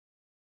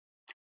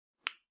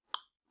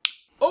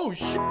Oh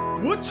shit!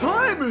 What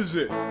time is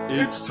it?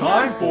 It's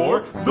time for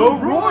the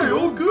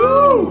Royal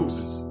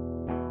Goobs!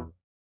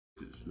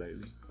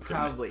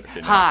 Probably.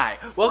 Hi,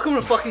 welcome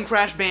to fucking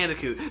Crash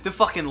Bandicoot, the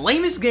fucking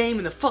lamest game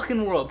in the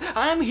fucking world.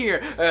 I'm here,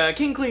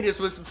 King Cletus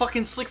with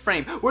fucking Slick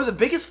Frame. We're the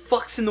biggest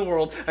fucks in the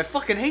world. I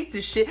fucking hate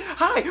this shit.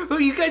 Hi,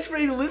 are you guys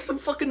ready to live some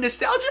fucking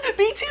nostalgia?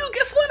 Me too,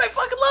 guess what? I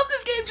fucking love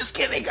this game. Just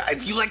kidding,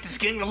 guys. You like this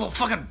game, you're a little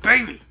fucking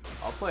baby.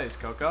 I'll play as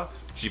Coco.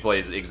 She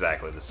plays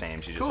exactly the same.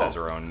 She just Cool. has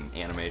her own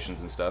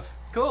animations and stuff.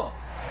 Cool.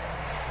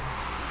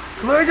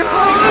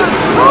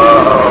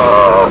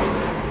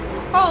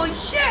 Holy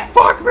shit!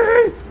 Fuck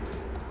me!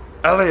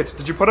 Elliot,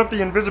 did you put up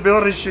the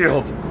invisibility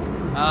shield?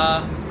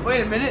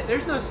 Wait a minute.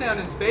 There's no sound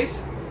in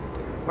space.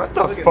 What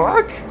the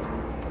fuck?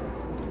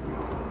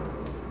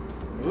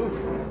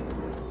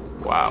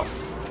 Oof. Wow.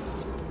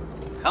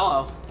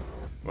 Hello.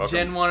 Welcome.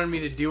 Jen wanted me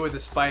to deal with a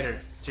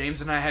spider.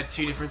 James and I had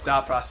two different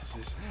thought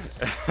processes.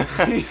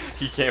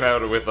 He came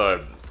out with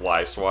a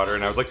fly swatter,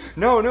 and I was like,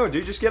 no,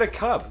 dude, just get a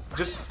cup.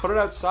 Just put it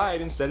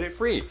outside and set it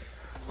free.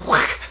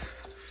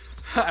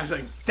 I was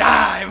like,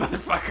 die,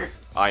 motherfucker.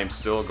 I am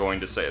still going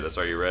to say this.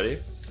 Are you ready?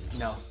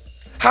 No.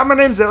 Hi, my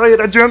name's Elliot.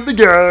 I jumped the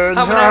gun.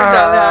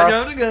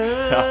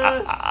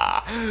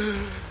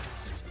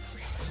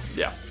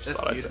 Yeah, just That's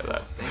thought I'd beautiful.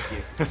 say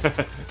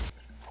Thank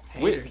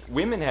you. Haters.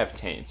 Women have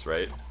taints,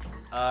 right?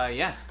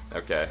 Yeah.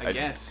 Okay. I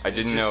guess. I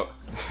didn't know.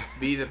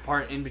 Be the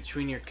part in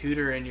between your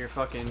cooter and your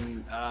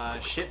fucking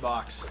shit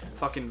box.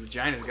 Fucking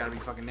vagina's gotta be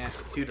fucking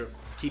nasty too to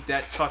keep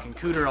that fucking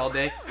cooter all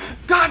day.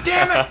 God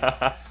damn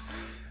it!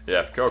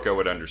 Yeah, Coco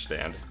would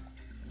understand.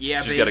 Yeah,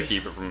 She's baby. gotta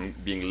keep it from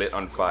being lit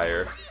on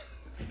fire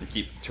and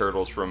keep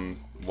turtles from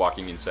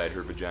walking inside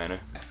her vagina.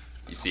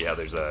 You see how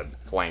there's a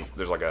plank,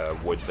 there's like a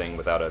wood thing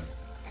without a...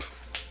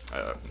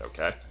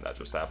 okay, that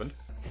just happened.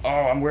 Oh,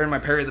 I'm wearing my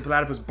Perry the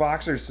Platypus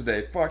boxers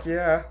today. Fuck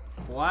yeah.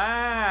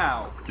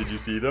 Wow. Did you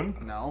see them?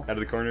 No. Out of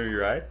the corner of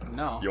your eye?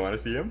 No. You want to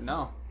see them?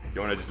 No.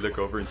 You want to just look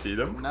over and see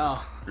them? No.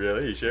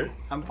 Really? You sure?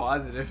 I'm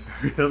positive.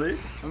 Really?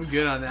 I'm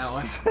good on that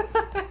one.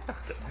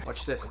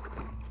 Watch this.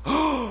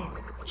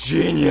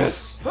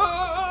 Genius!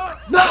 No!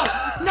 No!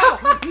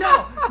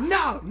 No!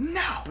 No!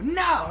 No!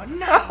 No!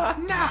 No!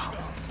 No!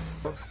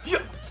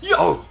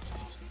 Yo!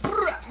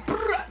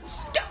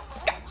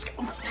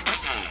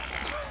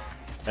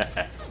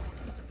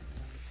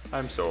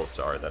 I'm so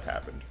sorry that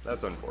happened.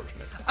 That's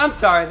unfortunate. I'm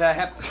sorry that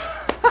happened.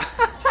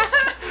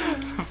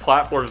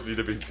 Platforms need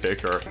to be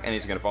bigger. And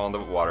he's gonna fall in the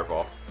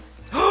waterfall.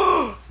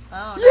 Oh,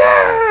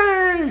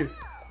 Yay!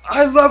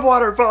 I love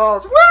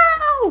waterfalls!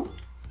 Wow!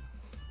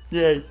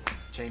 Yay.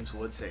 James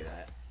would say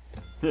that.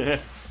 Yeah.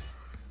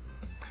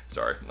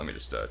 Sorry, let me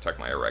just tuck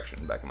my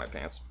erection back in my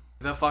pants.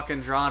 The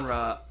fucking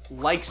genre,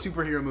 like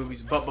superhero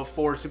movies, but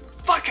before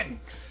fucking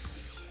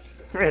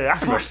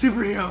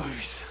superhero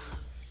movies.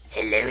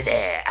 Hello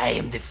there, I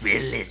am the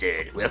Frill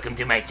Lizard. Welcome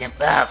to my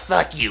temple. Ah,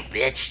 fuck you,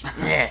 bitch.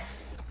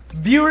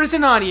 Viewers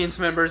and audience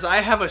members, I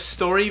have a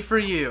story for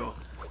you.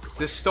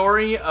 The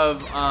story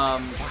of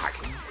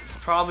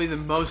probably the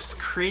most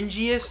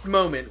cringiest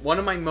moment, one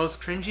of my most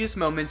cringiest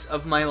moments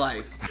of my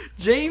life.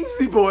 James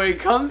the boy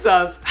comes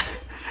up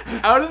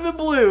out of the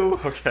blue,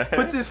 Okay.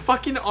 puts his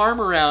fucking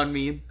arm around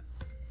me,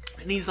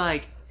 and he's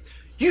like,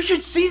 "You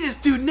should see this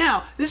dude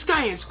now. This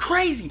guy is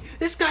crazy.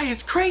 This guy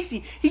is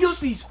crazy. He goes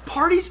to these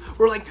parties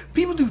where like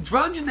people do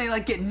drugs and they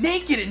like get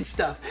naked and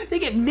stuff. They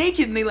get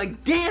naked and they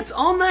like dance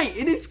all night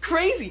and it's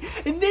crazy.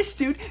 And this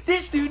dude,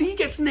 he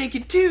gets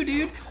naked too,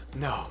 dude."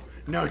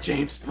 No,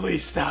 James,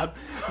 please stop.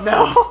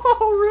 No.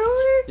 Oh,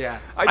 really? Yeah.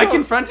 I I don't-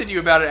 confronted you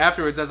about it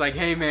afterwards. I was like,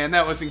 "Hey man,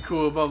 that wasn't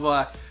cool, blah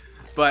blah."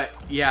 But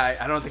yeah,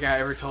 I don't think I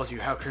ever told you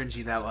how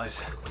cringy that was.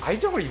 I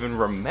don't even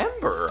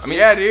remember. I mean,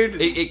 Yeah, dude.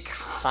 It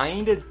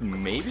kind of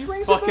maybe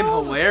rings Fucking a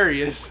bell.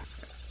 hilarious.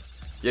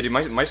 Yeah, dude,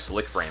 my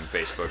Slick Frame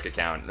Facebook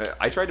account.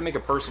 I tried to make a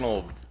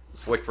personal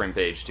Slick Frame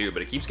page too,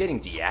 but it keeps getting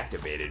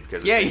deactivated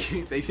because Yeah,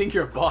 they think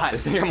you're a bot. I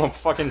think I'm a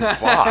fucking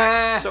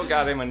bot. It's so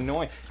goddamn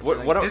annoying.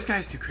 What? This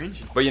guy's too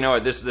cringy. But you know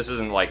what? This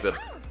isn't like the.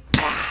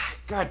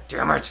 God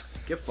damn it!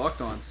 Get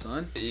fucked on,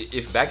 son.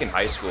 If back in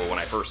high school when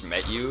I first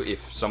met you,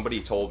 if somebody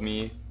told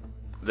me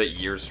that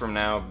years from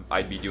now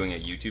I'd be doing a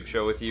YouTube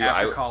show with you,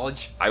 After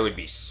college. I would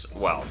be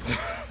well,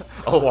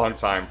 a long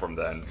time from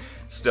then.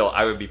 Still,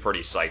 I would be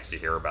pretty psyched to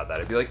hear about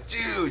that. I'd be like,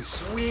 dude,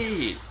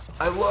 sweet.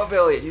 I love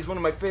Elliot. He's one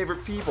of my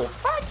favorite people.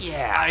 Fuck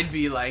yeah. I'd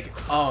be like,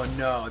 "Oh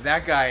no,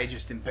 that guy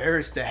just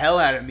embarrassed the hell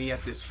out of me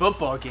at this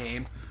football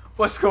game.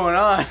 What's going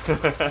on?"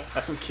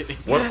 I'm kidding.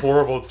 What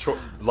horrible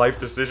life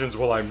decisions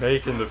will I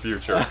make in the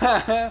future?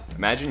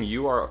 Imagine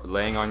you are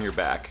laying on your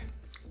back.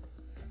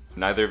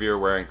 Neither of you are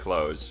wearing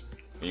clothes.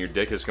 And your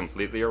dick is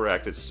completely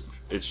erect. It's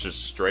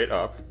just straight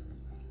up.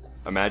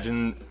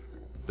 Imagine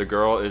the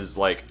girl is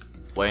like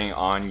laying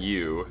on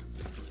you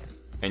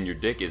and your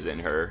dick is in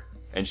her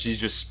and she's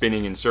just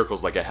spinning in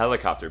circles like a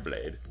helicopter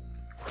blade.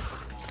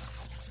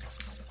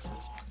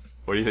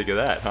 What do you think of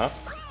that, huh?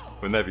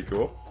 Wouldn't that be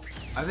cool?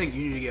 I think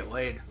you need to get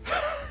laid.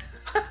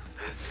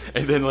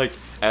 And then like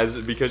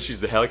because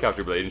she's the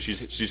helicopter blade and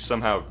she's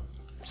somehow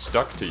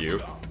stuck to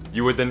you,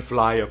 you would then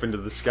fly up into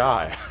the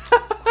sky.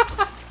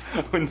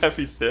 Wouldn't that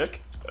be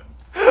sick?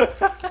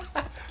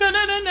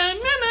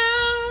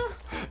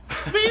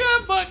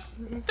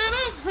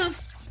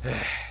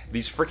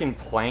 These freaking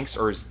planks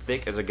are as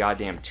thick as a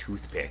goddamn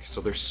toothpick,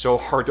 so they're so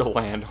hard to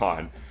land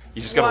on.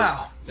 You just gotta.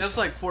 Wow, that's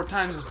like 4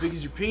 times as big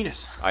as your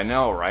penis. I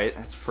know, right?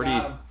 That's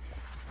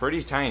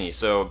pretty tiny.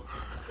 So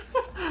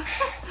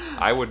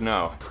I would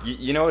know.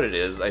 You know what it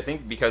is? I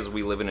think because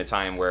we live in a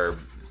time where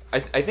I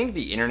think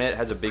the internet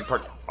has a big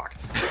part. Fuck.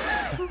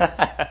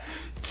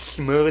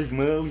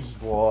 Smooth,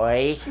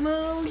 boy.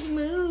 Smooth,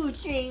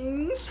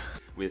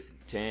 with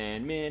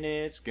 10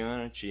 minutes,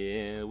 gonna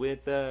chill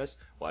with us.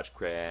 Watch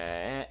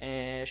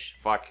Crash.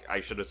 Fuck,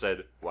 I should have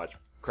said watch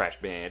Crash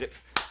Bandicoot.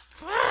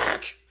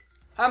 Fuck!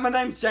 Hi, my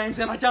name's James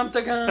and I jumped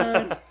the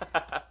gun.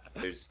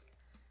 There's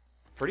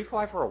pretty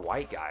fly for a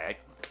white guy.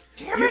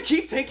 Damn it!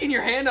 You keep taking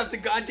your hand off the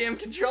goddamn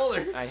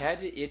controller. I had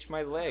to itch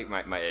my leg.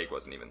 My egg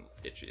wasn't even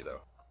itchy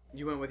though.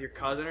 You went with your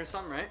cousin or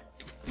something, right?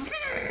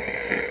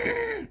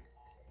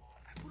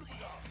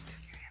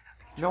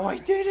 No, I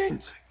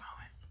didn't.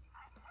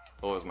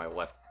 Oh, it was my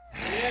left.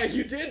 Yeah,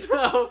 you did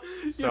though.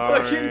 You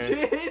Sorry. fucking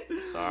did.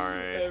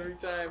 Sorry. Every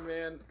time,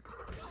 man.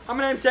 Hi,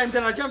 my name's James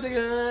and I jumped the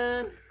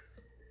gun.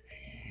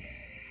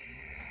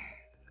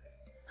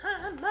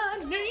 Hi, my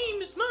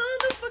name is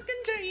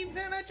motherfucking James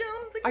and I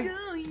jumped the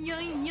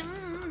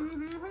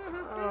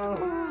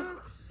gun.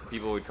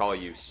 People would call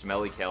you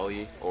Smelly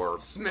Kelly or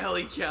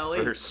Smelly Kelly.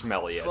 or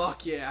Smelly.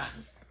 Fuck yeah.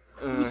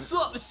 What's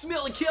up,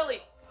 Smelly Kelly?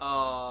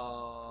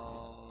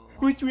 Oh.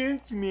 What's wrong,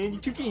 man? You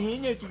took your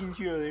hand off the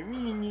controller.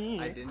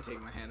 I didn't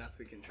take my hand off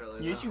the controller.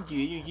 Yes, you did.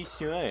 You just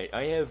saw it.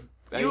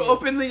 You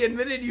openly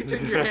admitted you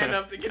took your hand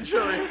off the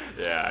controller.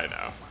 Yeah, I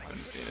know. I'm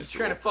just being a tool.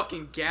 Trying to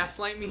fucking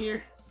gaslight me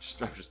here?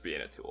 I'm just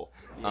being a tool.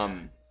 Yeah.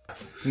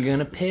 I'm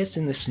gonna piss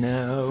in the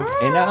snow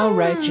and I'll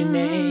write your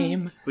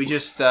name. We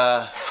just,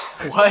 what?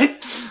 I'm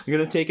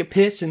gonna take a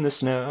piss in the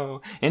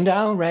snow and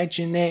I'll write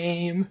your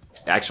name.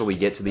 Actually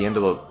get to the end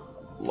of the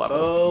level.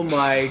 Oh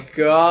my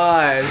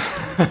god.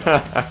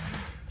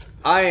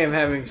 I am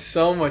having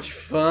so much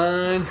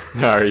fun.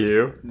 Are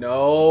you?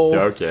 No.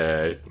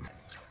 Okay.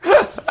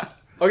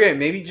 Okay,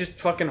 maybe just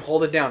fucking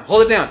hold it down.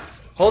 Hold it down.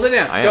 Hold it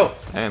down. I Go.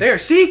 am. There.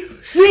 See?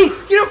 See?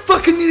 You don't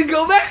fucking need to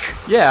go back.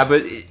 Yeah,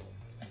 but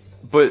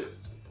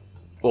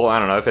well, I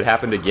don't know. If it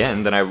happened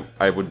again, then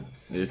I would.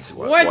 It's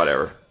What?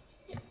 whatever.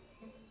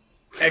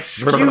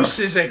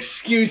 Excuses,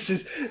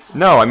 excuses.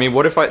 No, I mean,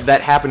 what if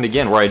that happened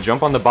again, where I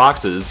jump on the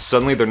boxes,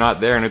 suddenly they're not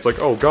there, and it's like,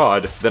 oh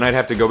god, then I'd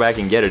have to go back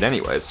and get it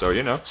anyway, so,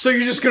 you know. So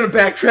you're just gonna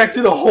backtrack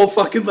to the whole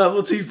fucking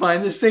level till you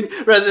find this thing,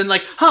 rather than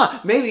like, huh,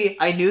 maybe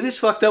I knew this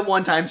fucked up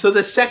one time, so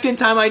the second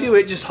time I do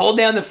it, just hold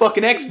down the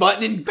fucking X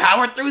button and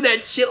power through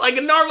that shit like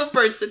a normal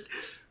person.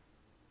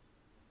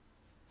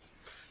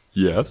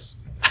 Yes.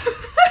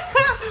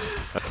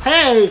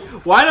 Hey,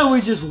 why don't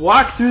we just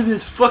walk through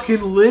this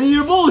fucking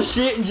linear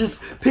bullshit and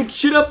just pick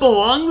shit up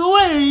along the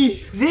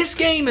way? This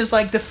game is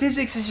like, the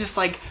physics is just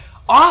like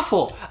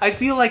awful. I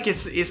feel like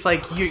it's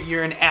like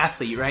you're an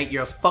athlete, right?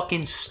 You're a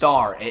fucking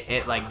star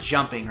at like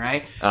jumping,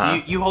 right?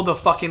 You hold the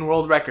fucking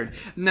world record.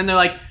 And then they're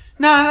like,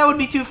 nah, that would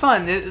be too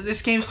fun.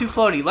 This game's too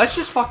floaty. Let's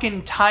just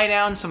fucking tie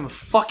down some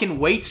fucking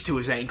weights to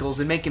his ankles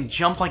and make him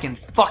jump like a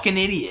fucking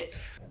idiot.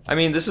 I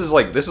mean, this is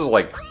like...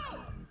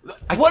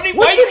 Why do you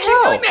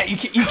keep doing that?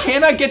 You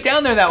cannot get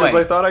down there that way.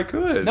 Because I thought I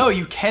could. No,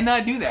 you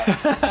cannot do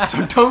that.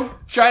 So don't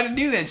try to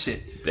do that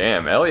shit.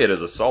 Damn, Elliot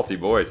is a salty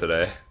boy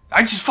today.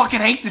 I just fucking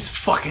hate this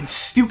fucking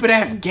stupid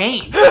ass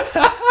game.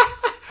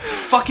 It's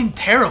fucking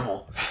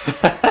terrible.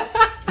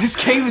 This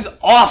game is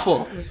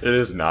awful. It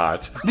is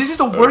not. This is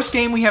the worst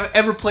game we have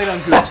ever played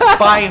on Goobs,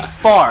 by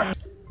far.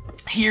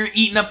 Here,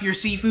 eating up your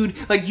seafood.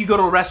 Like, you go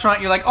to a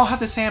restaurant, you're like, oh, have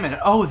the salmon.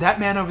 Oh, that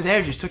man over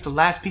there just took the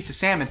last piece of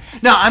salmon.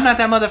 No, I'm not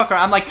that motherfucker.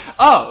 I'm like,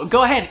 oh,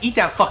 go ahead and eat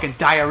that fucking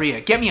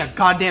diarrhea. Get me a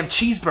goddamn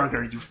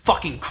cheeseburger, you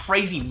fucking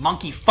crazy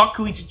monkey fuck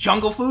who eats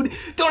jungle food.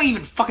 Don't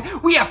even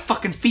fucking... We have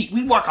fucking feet.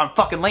 We walk on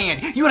fucking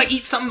land. You wanna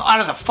eat something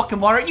out of the fucking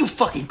water? You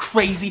fucking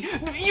crazy.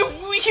 You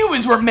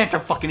humans were meant to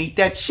fucking eat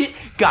that shit.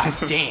 God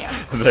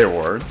damn. They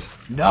weren't.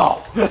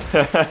 No.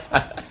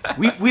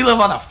 we live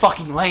on the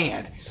fucking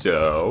land.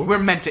 So? We're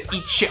meant to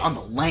eat shit on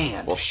the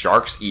land. Well,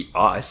 sharks eat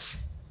us.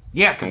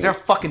 Yeah, because they're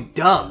fucking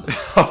dumb.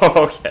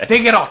 Okay.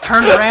 They get all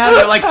turned around.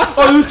 They're like,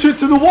 oh, this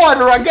shit's in the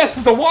water. I guess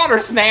it's a water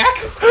snack.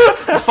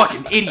 They're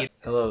fucking idiot.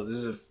 Hello, this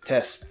is a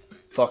test.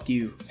 Fuck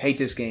you. Hate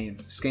this game.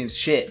 This game's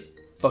shit.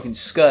 Fucking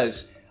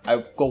scuzz.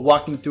 I go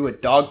walking through a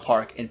dog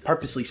park and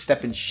purposely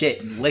step in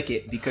shit and lick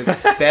it because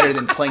it's better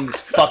than playing this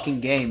fucking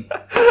game.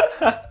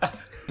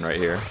 Right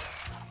here.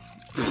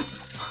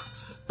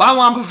 Bye,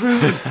 Wampa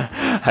Fruit.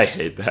 I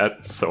hate that.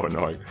 It's so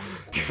annoying.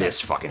 This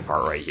fucking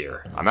part right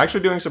here. I'm actually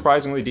doing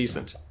surprisingly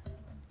decent.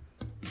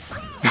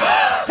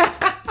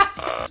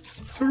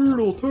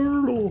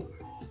 Turtle.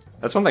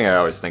 That's one thing I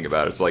always think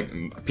about. It's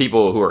like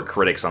people who are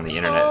critics on the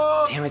internet.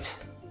 Damn it.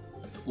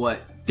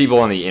 What? People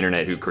on the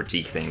internet who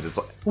critique things. It's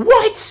like,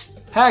 what?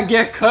 I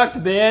get cooked,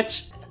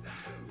 bitch.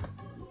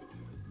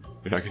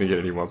 you're not gonna get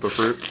any Wumpa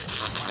fruit?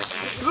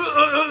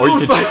 Or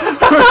you can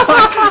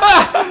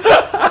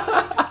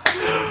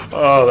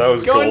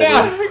going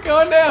down. We're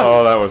going down.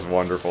 Oh, that was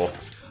wonderful.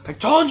 I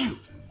told you,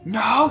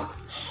 no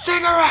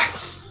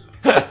cigarettes.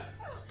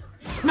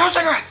 No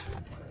cigarettes.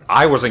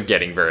 I wasn't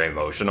getting very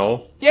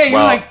emotional. Yeah, you were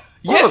like,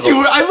 yes, you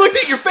were. I looked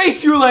at your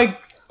face. You were like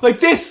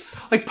this,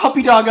 like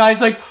puppy dog eyes,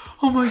 like,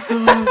 oh my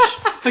gosh.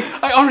 Like,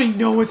 I already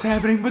know what's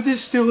happening, but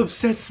this still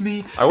upsets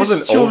me. I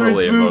wasn't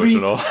overly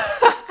emotional.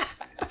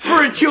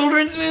 For a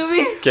children's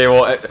movie? Okay,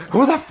 well,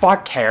 who the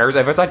fuck cares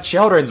if it's a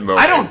children's movie?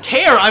 I don't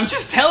care. I'm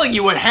just telling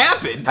you what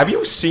happened. Have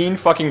you seen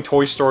fucking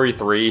Toy Story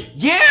 3?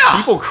 Yeah.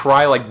 People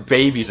cry like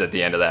babies at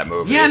the end of that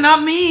movie. Yeah,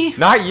 not me.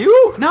 Not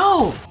you?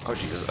 No. Oh,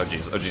 Jesus. Oh,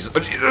 Jesus. Oh, Jesus. Oh,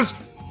 Jesus.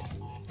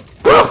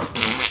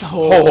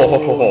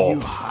 Oh, you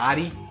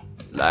hottie.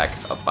 Like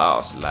a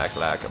boss. Like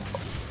a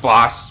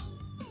boss.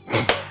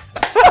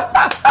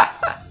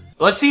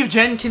 Let's see if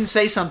Jen can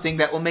say something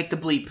that will make the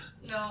bleep.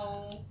 No.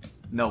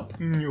 No.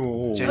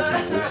 No. Jen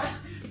can't do it.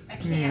 I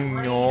can't.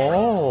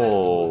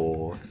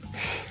 No.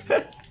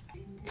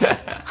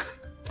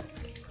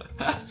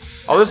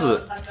 Oh, this is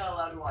a... I'm not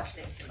allowed to watch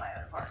things in my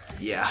own apartment.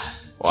 Yeah.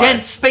 Why?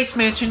 Jen, Space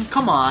Mansion,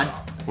 come on.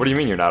 What do you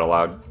mean you're not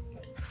allowed?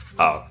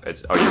 Oh,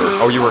 it's...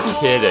 Oh, you were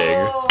kidding.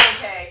 Oh,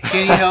 okay.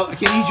 Can you help?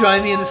 Can you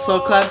join me in the slow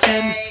clap,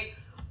 Jen? Okay.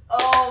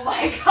 Oh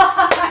my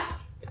god.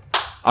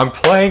 I'm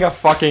playing a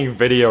fucking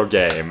video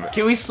game.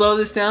 Can we slow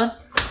this down?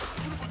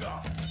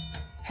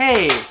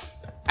 Hey,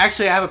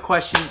 actually, I have a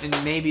question, and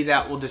maybe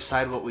that will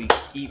decide what we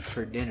eat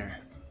for dinner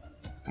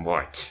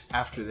What?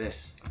 after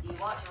this. You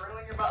want to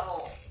ruin your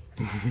butthole.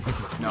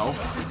 No.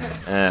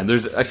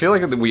 I feel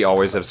like we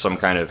always have some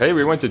kind of, hey,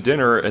 we went to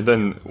dinner, and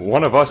then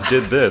one of us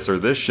did this, or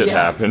this shit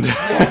Yeah. happened.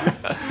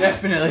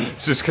 Definitely.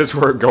 It's just because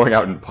we're going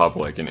out in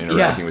public and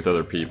interacting Yeah. with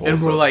other people. And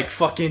so- we're like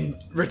fucking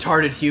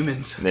retarded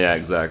humans. Yeah,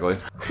 exactly.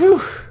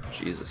 Whew.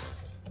 Jesus.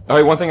 Oh,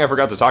 wait, one thing I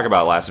forgot to talk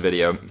about last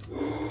video.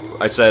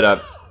 I said,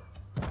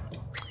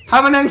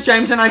 Hi, my name's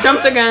James, and I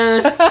jumped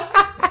again.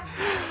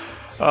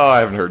 oh, I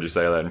haven't heard you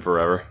say that in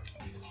forever.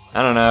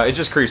 I don't know, it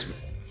just creeps...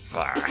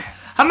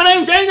 Hi, my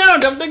name's James, and I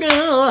jumped again.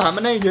 Hi,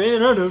 my name's James,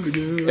 and I jumped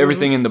again.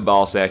 Everything in the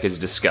ball sack is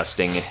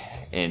disgusting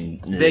and...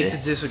 Beg to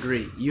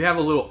disagree. You have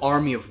a little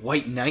army of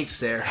white knights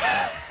there.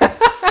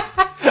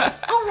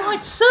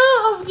 Alright, so,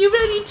 you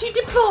ready to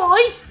deploy?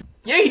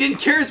 Yeah, he didn't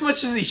care as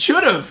much as he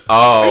should have.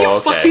 Oh, Are you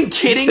okay. fucking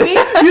kidding me?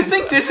 You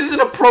think this is an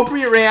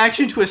appropriate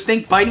reaction to a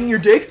snake biting your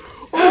dick?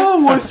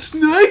 Oh, a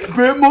snake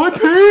bit my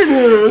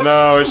penis!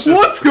 No, it's just...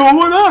 What's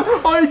going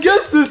on? I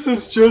guess this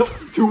is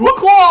just 2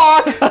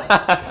 o'clock!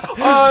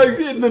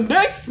 In the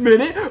next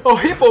minute, a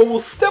hippo will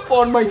step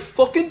on my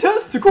fucking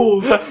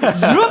testicles!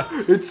 Yup,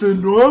 it's a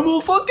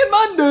normal fucking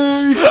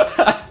Monday!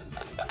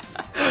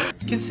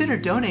 Consider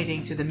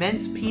donating to the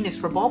Men's Penis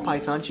for Ball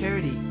Python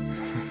charity.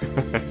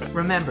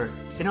 Remember,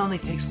 it only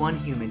takes one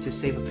human to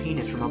save a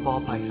penis from a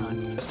ball python.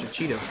 Mr.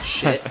 Cheeto.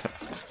 Shit.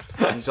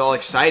 He's all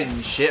excited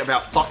and shit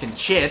about fucking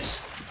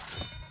chips.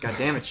 God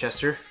damn it,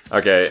 Chester.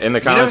 Okay, in the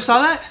You never comments...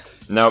 saw that?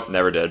 Nope,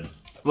 never did.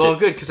 Well,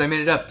 good, because I made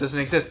it up. Doesn't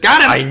exist.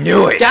 Got him! I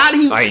knew it! Got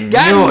him! I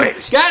got knew him,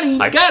 it! Got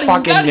him! I got him!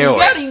 fucking got him! knew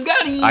got it. him!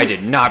 Got him! I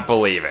did not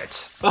believe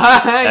it.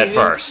 At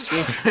first.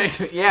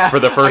 Yeah. For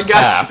the first I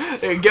got half. you.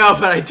 There you go,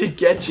 but I did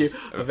get you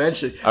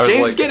eventually. I was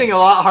James like- is getting a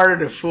lot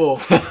harder to fool.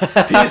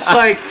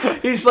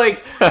 He's like,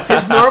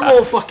 his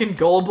normal fucking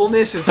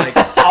gullibleness is like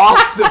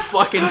off the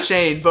fucking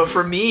chain. But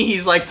for me,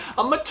 he's like,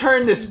 I'm gonna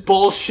turn this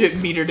bullshit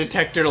meter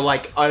detector to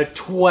like a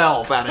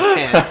 12 out of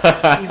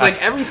 10. He's like,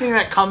 everything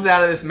that comes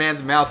out of this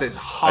man's mouth is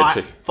hot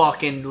take-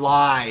 fucking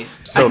lies.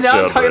 Still And now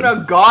I'm talking children.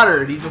 about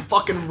Goddard. He's a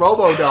fucking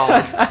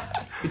robo-dog.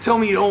 You tell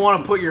me you don't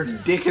want to put your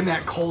dick in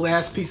that cold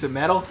ass piece of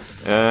metal?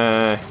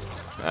 I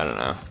don't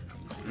know.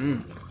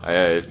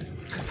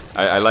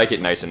 I like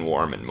it nice and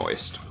warm and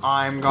moist.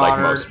 I'm Like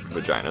Goddard. most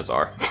vaginas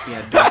are.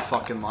 Yeah, don't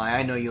fucking lie.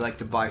 I know you like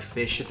to buy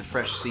fish at the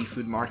fresh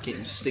seafood market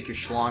and stick your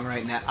schlong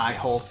right in that eye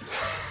hole.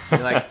 You're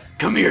like,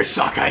 come here,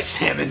 sockeye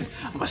salmon.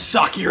 I'm gonna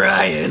sock your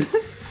eye in.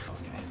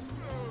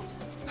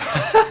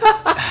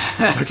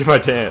 Look at my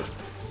dance.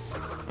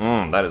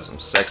 That is some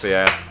sexy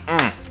ass.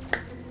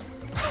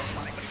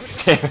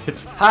 Damn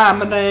it. Hi,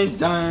 my name's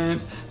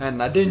James,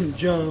 and I didn't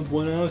jump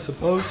when I was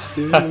supposed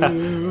to. Darn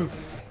you,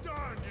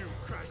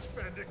 Crash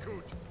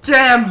Bandicoot!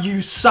 Damn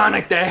you,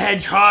 Sonic the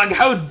Hedgehog!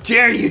 How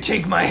dare you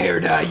take my hair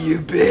dye, you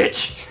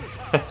bitch!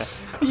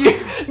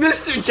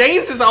 Mr.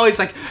 James is always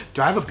like,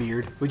 do I have a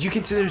beard? Would you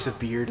consider this a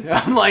beard?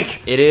 I'm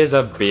like, It is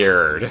a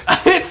beard.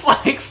 it's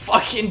like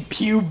fucking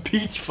pube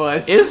peach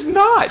fuzz. It's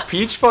not.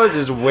 Peach fuzz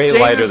is way James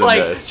lighter is than like,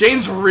 this.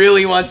 James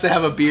really wants to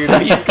have a beard,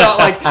 but he's got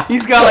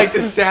like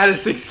the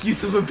saddest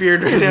excuse of a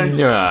beard right now.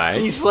 not.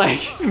 He's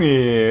like,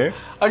 Yeah.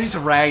 I'm just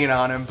ragging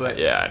on him, but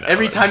Yeah, I know.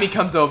 every time he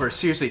comes over,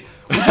 seriously,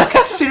 would you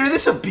consider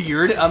this a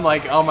beard? I'm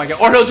like, oh my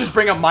god. Or he'll just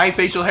bring up my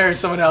facial hair and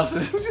someone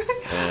else's.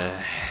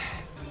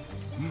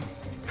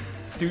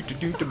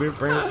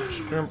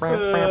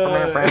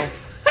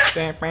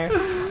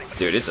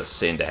 Dude, it's a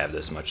sin to have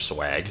this much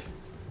swag.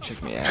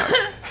 Check me out.